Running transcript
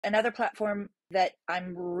Another platform that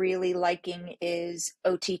I'm really liking is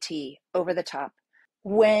OTT, over the top.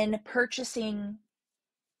 When purchasing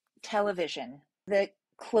television, the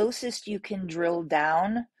closest you can drill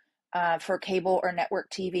down for cable or network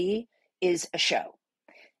TV is a show.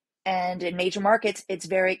 And in major markets, it's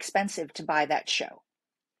very expensive to buy that show.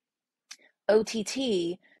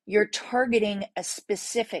 OTT, you're targeting a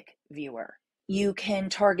specific viewer. You can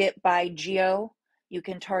target by geo, you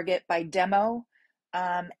can target by demo,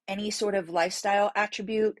 any sort of lifestyle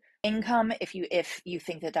attribute, income, if you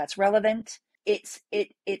think that that's relevant. It's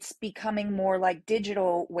becoming more like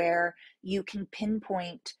digital, where you can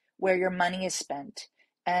pinpoint where your money is spent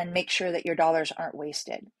and make sure that your dollars aren't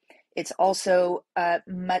wasted. It's also a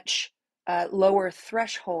much lower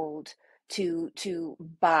threshold to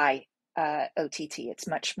buy OTT. It's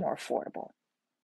much more affordable.